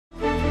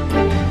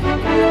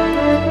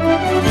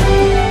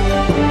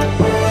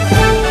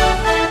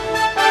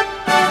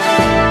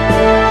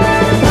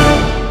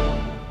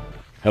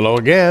Hello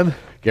again,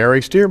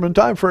 Gary Stearman.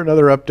 Time for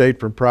another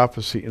update from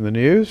Prophecy in the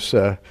News.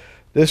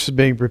 This is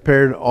being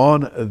prepared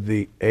on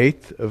the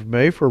 8th of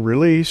May for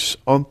release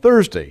on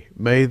Thursday,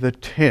 May the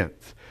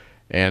 10th.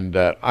 And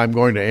I'm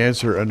going to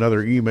answer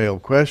another email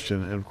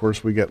question. And of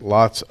course, we get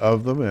lots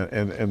of them.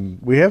 And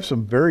we have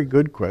some very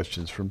good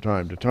questions from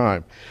time to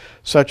time,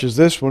 such as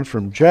this one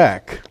from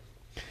Jack.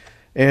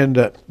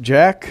 And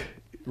Jack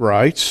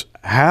writes,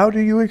 how do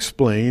you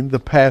explain the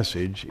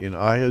passage in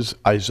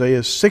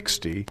Isaiah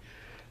 60,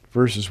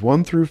 verses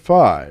 1 through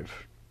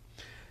 5,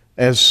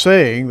 as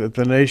saying that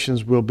the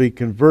nations will be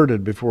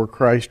converted before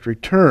Christ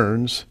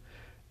returns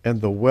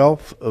and the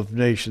wealth of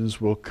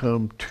nations will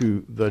come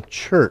to the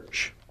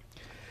church?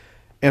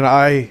 And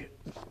I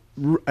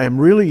am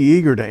really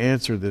eager to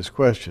answer this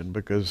question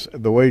because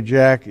the way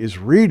Jack is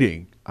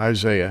reading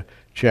Isaiah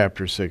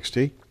chapter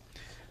 60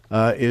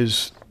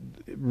 is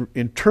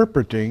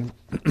interpreting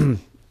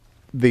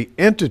the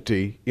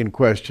entity in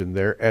question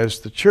there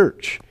as the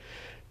church.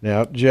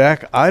 Now,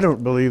 Jack, I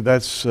don't believe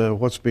that's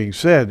what's being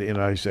said in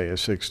Isaiah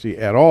 60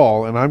 at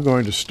all, and I'm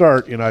going to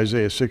start in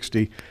Isaiah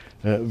 60,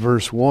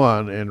 verse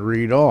 1, and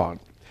read on.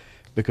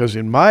 Because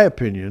in my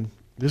opinion,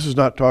 this is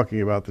not talking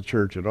about the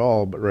church at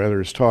all, but rather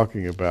is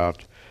talking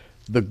about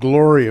the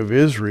glory of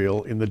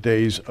Israel in the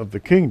days of the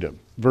kingdom.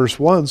 Verse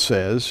 1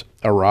 says,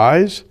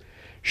 Arise,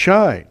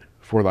 shine,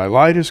 for thy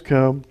light is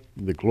come,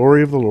 and the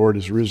glory of the Lord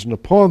is risen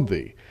upon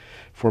thee.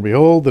 For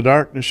behold, the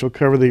darkness shall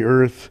cover the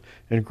earth,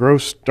 and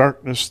gross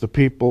darkness the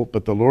people,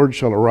 but the Lord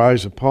shall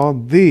arise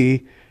upon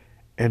thee,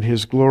 and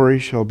his glory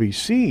shall be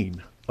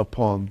seen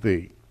upon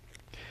thee.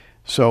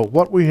 So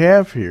what we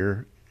have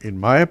here, in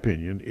my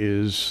opinion,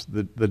 is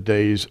the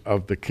days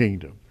of the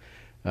kingdom.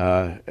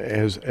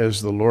 As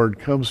the Lord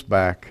comes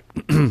back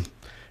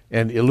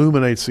and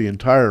illuminates the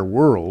entire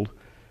world,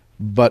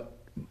 but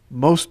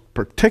most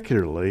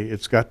particularly,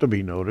 it's got to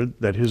be noted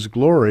that his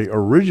glory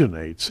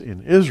originates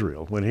in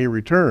Israel when he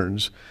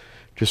returns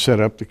to set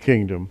up the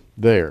kingdom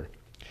there.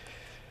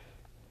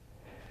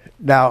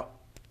 Now,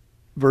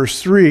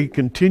 verse 3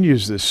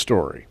 continues this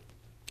story.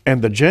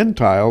 And the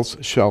Gentiles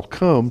shall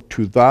come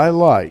to thy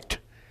light,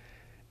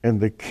 and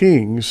the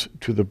kings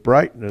to the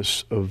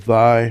brightness of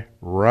thy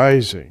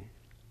rising.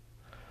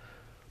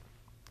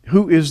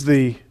 Who is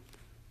the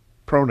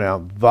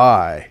pronoun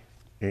thy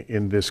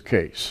in this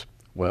case?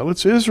 Well,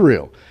 it's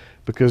Israel,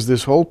 because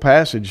this whole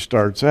passage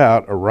starts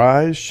out,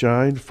 Arise,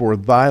 shine, for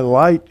thy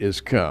light is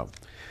come.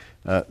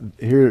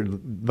 Here,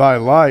 thy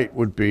light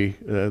would be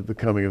the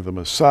coming of the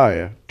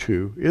Messiah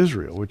to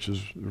Israel, which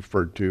is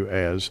referred to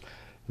as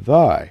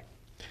thy.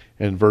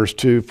 And verse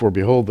 2, For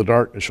behold, the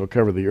darkness shall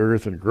cover the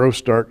earth, and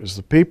gross darkness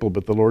the people,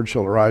 but the Lord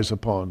shall arise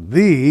upon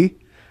thee.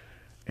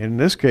 And in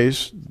this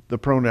case, the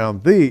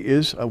pronoun thee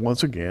is,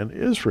 once again,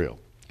 Israel.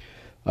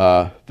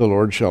 The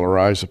Lord shall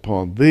arise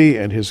upon thee,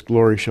 and his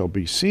glory shall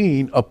be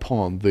seen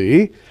upon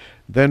thee.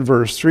 Then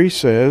verse 3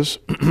 says,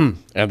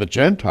 And the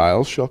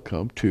Gentiles shall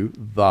come to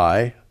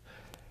thy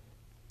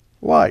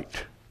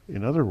light.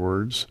 In other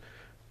words,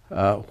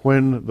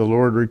 when the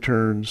Lord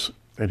returns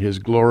and his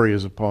glory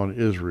is upon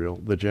Israel,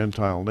 the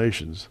Gentile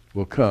nations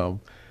will come,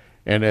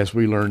 and as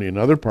we learn in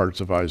other parts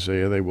of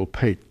Isaiah, they will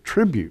pay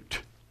tribute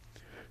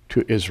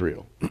to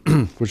Israel,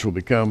 which will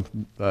become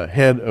the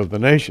head of the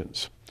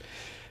nations.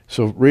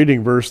 So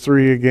reading verse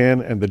 3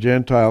 again, And the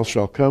Gentiles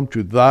shall come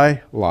to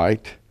thy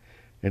light,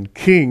 and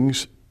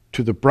kings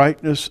to the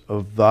brightness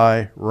of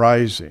thy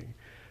rising.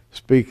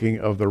 Speaking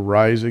of the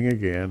rising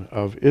again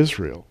of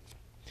Israel.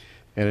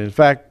 And in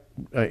fact,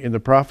 in the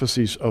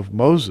prophecies of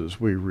Moses,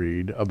 we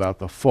read about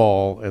the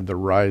fall and the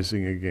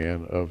rising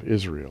again of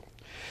Israel.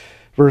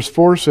 Verse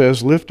 4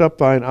 says, Lift up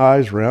thine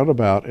eyes round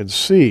about, and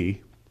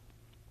see,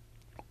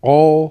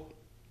 all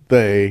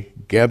they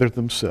gather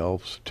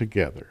themselves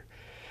together.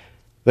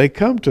 They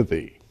come to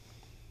thee.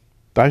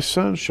 Thy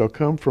sons shall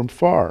come from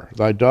far.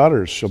 Thy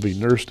daughters shall be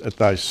nursed at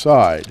thy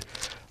side.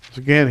 So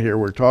again here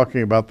we're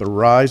talking about the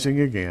rising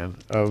again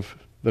of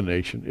the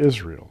nation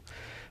Israel.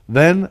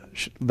 Then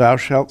thou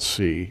shalt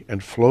see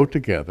and flow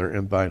together,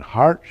 and thine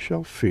heart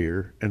shall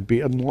fear and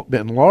be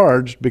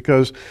enlarged,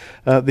 because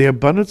the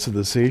abundance of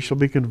the sea shall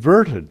be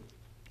converted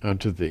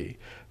unto thee.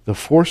 The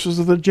forces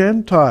of the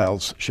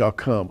Gentiles shall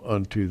come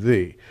unto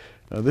thee.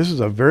 Now, this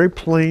is a very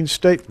plain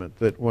statement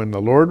that when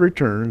the Lord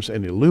returns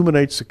and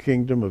illuminates the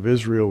kingdom of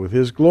Israel with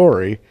his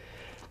glory,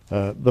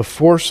 the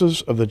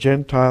forces of the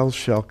Gentiles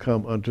shall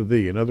come unto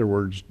thee. In other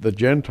words, the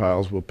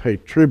Gentiles will pay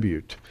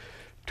tribute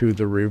to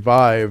the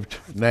revived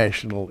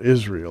national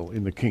Israel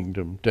in the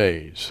kingdom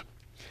days.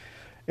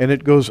 And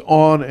it goes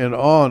on and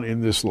on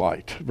in this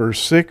light. Verse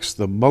 6,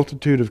 The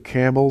multitude of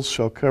camels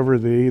shall cover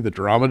thee, the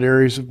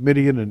dromedaries of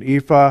Midian and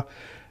Ephah,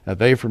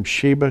 they from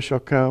Sheba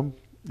shall come.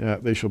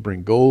 They shall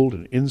bring gold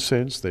and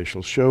incense. They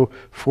shall show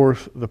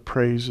forth the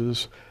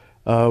praises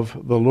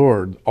of the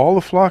Lord. All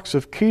the flocks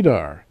of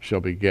Kedar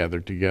shall be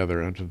gathered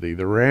together unto thee.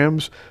 The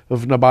rams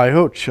of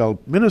Nebaioth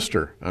shall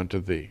minister unto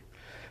thee.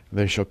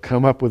 They shall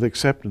come up with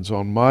acceptance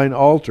on mine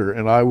altar,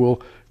 and I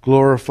will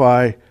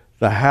glorify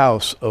the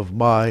house of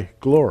my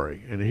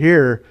glory. And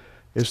here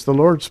It's the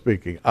Lord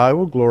speaking. I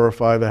will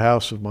glorify the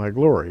house of my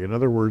glory. In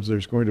other words,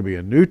 there's going to be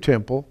a new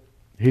temple.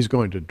 He's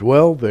going to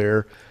dwell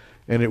there,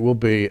 and it will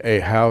be a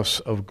house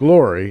of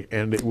glory,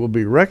 and it will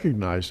be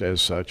recognized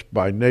as such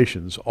by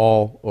nations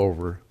all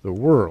over the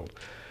world.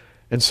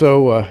 And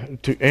so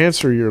to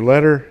answer your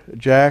letter,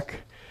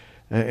 Jack,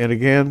 and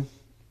again,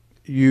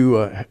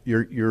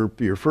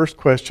 your first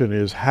question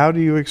is, how do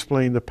you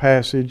explain the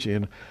passage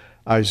in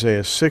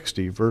Isaiah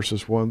 60,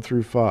 verses 1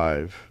 through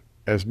 5?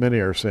 As many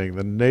are saying,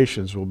 the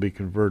nations will be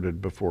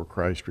converted before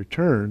Christ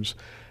returns,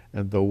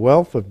 and the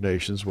wealth of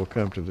nations will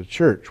come to the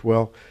church.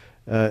 Well,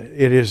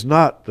 it is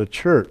not the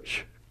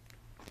church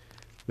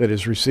that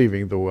is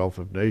receiving the wealth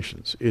of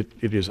nations. It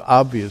is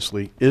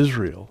obviously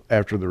Israel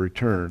after the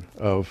return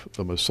of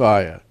the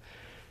Messiah.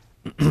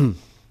 And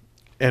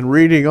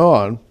reading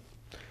on,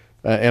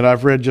 and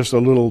I've read just a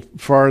little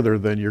farther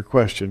than your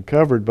question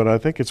covered, but I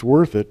think it's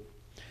worth it.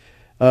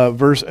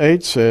 Verse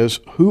 8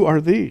 says, "Who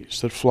are these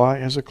that fly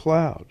as a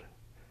cloud,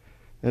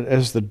 and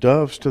as the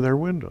doves to their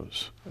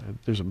windows?"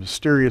 There's a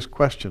mysterious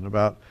question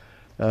about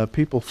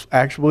people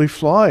actually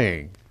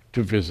flying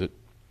to visit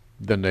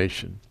the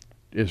nation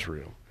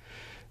Israel.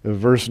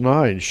 Verse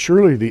 9,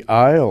 "Surely the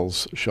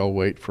isles shall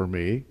wait for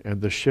me,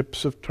 and the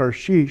ships of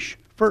Tarshish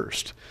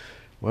first."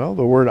 Well,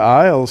 the word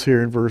isles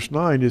here in verse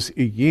 9 is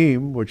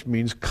iyim, which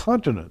means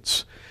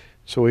continents.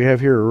 So we have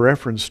here a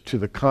reference to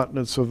the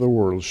continents of the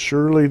world.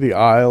 "Surely the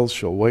isles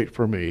shall wait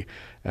for me,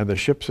 and the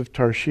ships of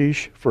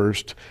Tarshish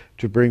first,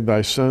 to bring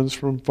thy sons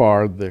from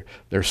far,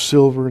 their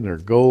silver and their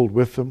gold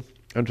with them,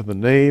 unto the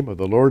name of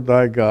the Lord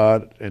thy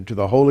God, and to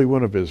the Holy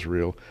One of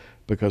Israel,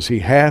 because he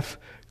hath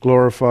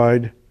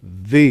glorified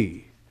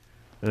thee."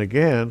 And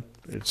again,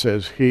 it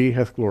says, "He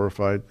hath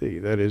glorified thee."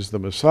 That is, the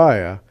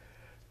Messiah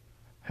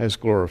has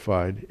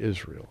glorified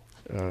Israel.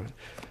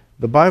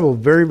 The Bible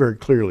very, very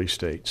clearly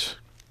states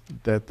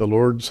that the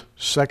Lord's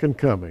second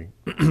coming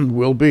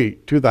will be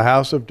to the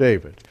house of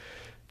David.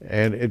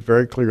 And it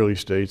very clearly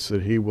states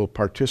that he will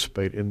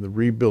participate in the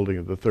rebuilding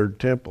of the third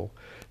temple.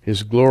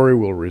 His glory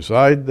will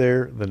reside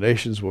there. The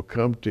nations will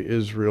come to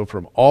Israel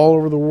from all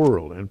over the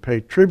world and pay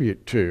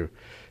tribute to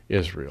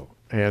Israel.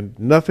 And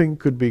nothing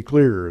could be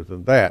clearer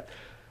than that.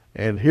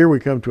 And here we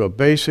come to a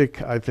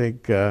basic, I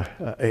think,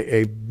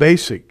 a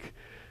basic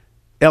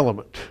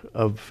element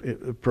of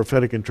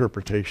prophetic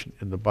interpretation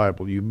in the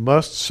Bible. You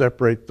must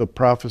separate the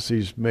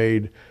prophecies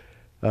made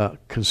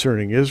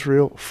concerning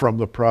Israel from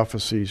the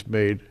prophecies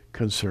made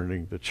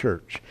concerning the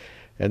church.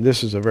 And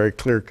this is a very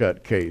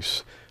clear-cut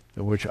case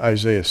in which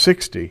Isaiah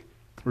 60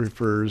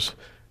 refers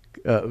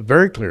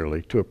very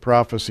clearly to a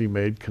prophecy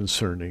made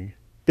concerning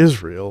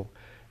Israel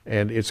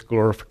and its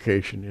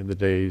glorification in the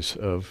days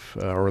of,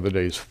 or the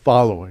days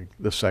following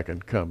the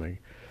second coming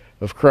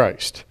of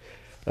Christ.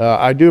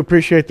 I do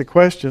appreciate the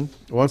question.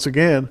 Once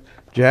again,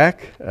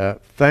 Jack,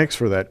 thanks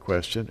for that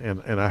question,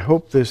 and I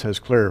hope this has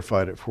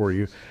clarified it for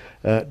you.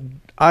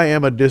 I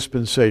am a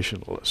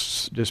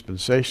dispensationalist.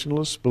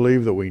 Dispensationalists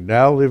believe that we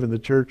now live in the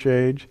church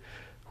age,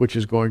 which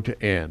is going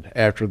to end.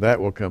 After that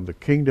will come the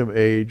kingdom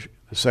age,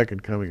 the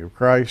second coming of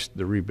Christ,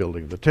 the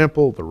rebuilding of the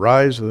temple, the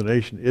rise of the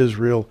nation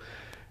Israel.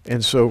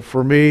 And so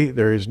for me,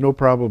 there is no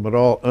problem at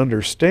all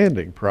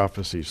understanding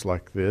prophecies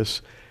like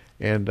this.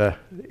 And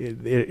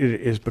it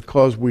is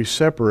because we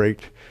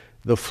separate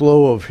the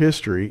flow of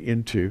history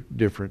into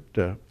different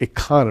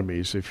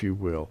economies, if you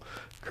will.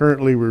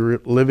 Currently, we're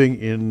living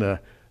in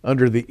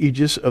under the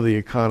aegis of the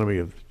economy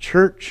of the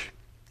church.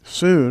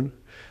 Soon,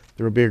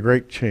 there will be a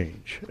great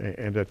change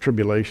and a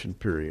tribulation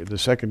period, the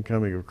second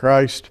coming of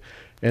Christ,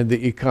 and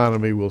the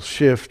economy will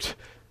shift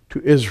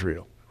to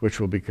Israel, which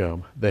will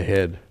become the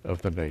head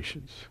of the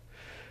nations.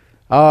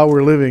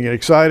 We're living in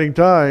exciting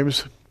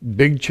times,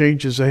 big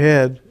changes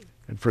ahead.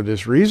 And for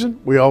this reason,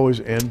 we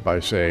always end by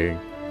saying,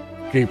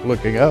 keep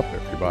looking up,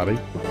 everybody.